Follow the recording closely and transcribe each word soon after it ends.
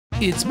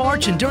It's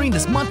March, and during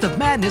this month of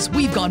madness,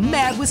 we've gone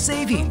mad with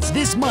savings.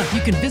 This month,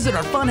 you can visit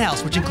our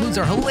Funhouse, which includes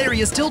our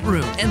hilarious tilt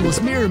room, endless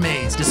mirror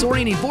maze,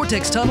 disorienting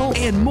Vortex tunnel,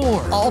 and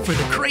more. All for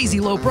the crazy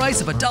low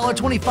price of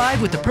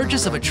 $1.25 with the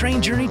purchase of a train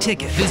journey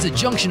ticket. Visit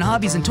Junction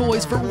Hobbies and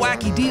Toys for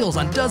wacky deals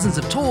on dozens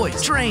of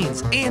toys,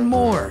 trains, and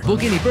more.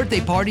 Book any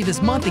birthday party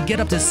this month and get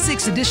up to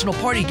 6 additional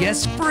party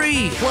guests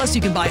free. Plus,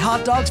 you can buy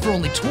hot dogs for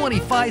only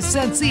 25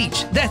 cents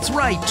each. That's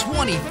right,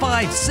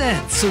 25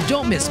 cents. So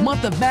don't miss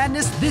Month of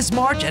Madness this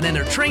March at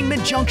EnterTRAINment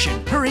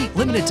Junction. Hurry,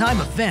 limited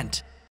time event.